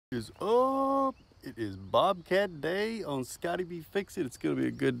Is up. It is Bobcat Day on Scotty B Fix It. It's gonna be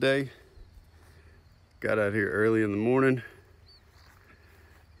a good day. Got out here early in the morning.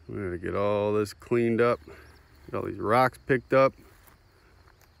 We're gonna get all this cleaned up, get all these rocks picked up.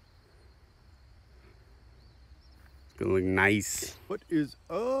 It's gonna look nice. What is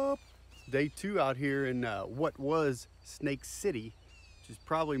up? Day 2 out here in what was Snake City, which is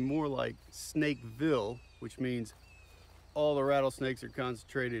probably more like Snakeville, which means all the rattlesnakes are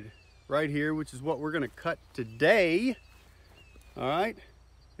concentrated right here, which is what we're gonna cut today. All right,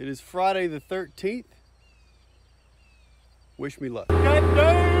 it is Friday the 13th. Wish me luck. Cut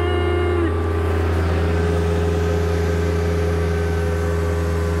day!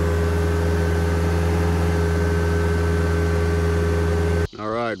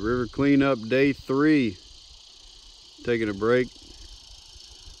 All right, river cleanup day 3. Taking a break.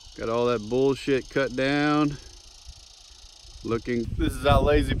 Got all that bullshit cut down. This is how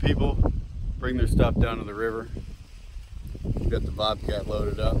lazy people bring their stuff down to the river. Got the Bobcat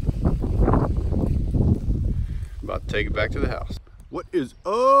loaded up. About to take it back to the house. What is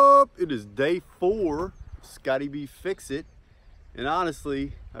up? It is day 4, Scotty B Fix It. And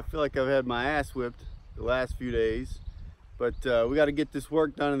honestly, I feel like I've had my ass whipped the last few days. But we got to get this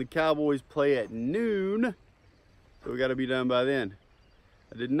work done, and the Cowboys play at noon. So we got to be done by then.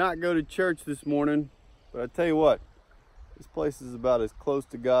 I did not go to church this morning, but I tell you what, this place is about as close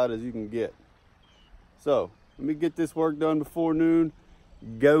to God as you can get. So, let me get this work done before noon.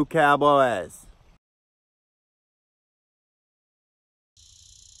 Go Cowboys!